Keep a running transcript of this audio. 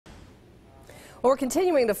We're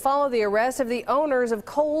continuing to follow the arrest of the owners of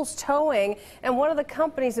Kohl's Towing and one of the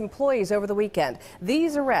company's employees over the weekend.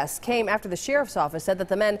 These arrests came after the sheriff's office said that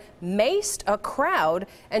the men maced a crowd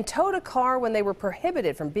and towed a car when they were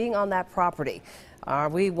prohibited from being on that property.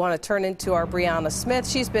 We want to turn into our Brianna Smith.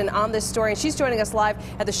 She's been on this story, and she's joining us live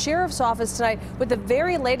at the sheriff's office tonight with the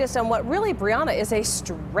very latest on what really, Brianna, is a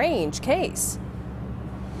strange case.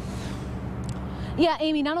 Yeah,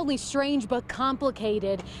 Amy, not only strange but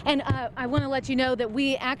complicated. And I want to let you know that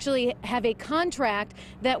we actually have a contract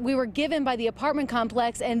that we were given by the apartment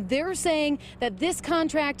complex, and they're saying that this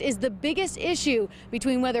contract is the biggest issue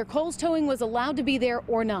between whether Kohl's Towing was allowed to be there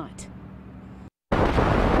or not.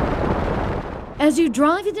 As you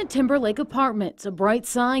drive into Timberlake Apartments, a bright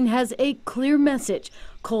sign has a clear message: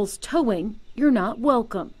 Kohl's Towing, you're not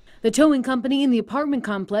welcome. The towing company in the apartment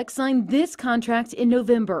complex signed this contract in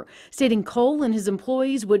November, stating Kohl and his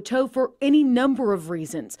employees would tow for any number of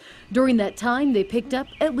reasons. During that time, they picked up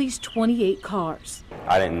at least 28 cars.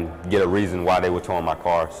 I didn't get a reason why they were towing my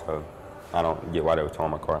car, so I don't get why they were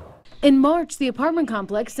towing my car. In March, the apartment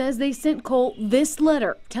complex says they sent Kohl this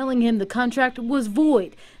letter telling him the contract was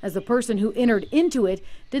void, as the person who entered into it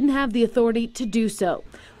didn't have the authority to do so.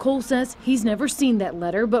 Kohl says he's never seen that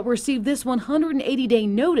letter, but received this 180-day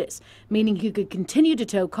notice, meaning he could continue to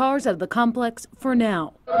tow cars out of the complex for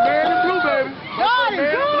now.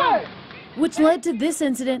 Which led to this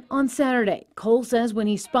incident on Saturday. Kohl says when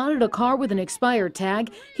he spotted a car with an expired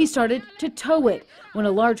tag, he started to tow it. When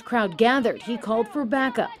a large crowd gathered, he called for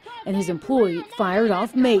backup, and his employee fired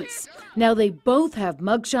off mace. Now they both have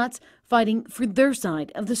mugshots fighting for their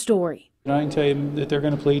side of the story. I can tell you that they're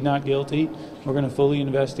going to plead not guilty. We're going to fully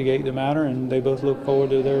investigate the matter, and they both look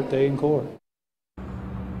forward to their day in court.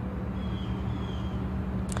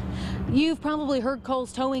 You've probably heard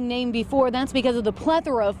Kohl's Towing name before. That's because of the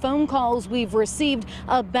plethora of phone calls we've received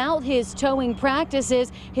about his towing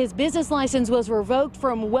practices. His business license was revoked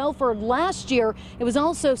from Welford last year. It was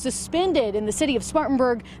also suspended in the city of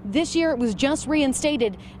Spartanburg. This year it was just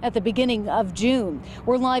reinstated at the beginning of June.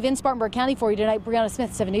 We're live in Spartanburg County for you tonight. Brianna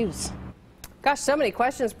Smith, 7 News. Gosh, so many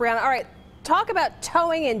questions, Brianna. All right, talk about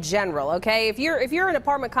towing in general, okay? If you're an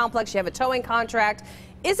apartment complex, you have a towing contract.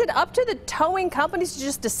 Is it up to the towing companies to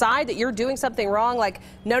just decide that you're doing something wrong, like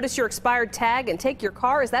notice your expired tag and take your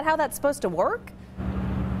car? Is that how that's supposed to work?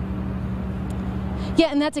 Yeah,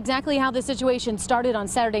 and that's exactly how the situation started on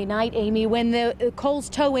Saturday night, Amy, when the Kohl's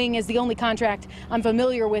Towing is the only contract I'm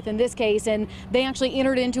familiar with in this case, and they actually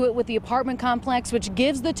entered into it with the apartment complex, which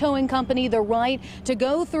gives the towing company the right to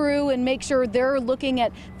go through and make sure they're looking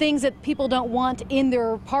at things that people don't want in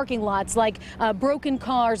their parking lots, like broken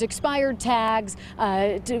cars, expired tags,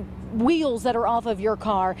 wheels that are off of your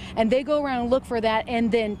car, and they go around and look for that and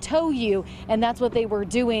then tow you, and that's what they were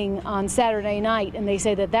doing on Saturday night, and they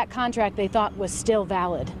say that that contract they thought was still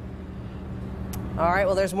valid. All right,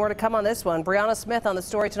 well, there's more to come on this one. Brianna Smith on the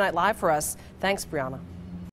story tonight live for us. Thanks, Brianna.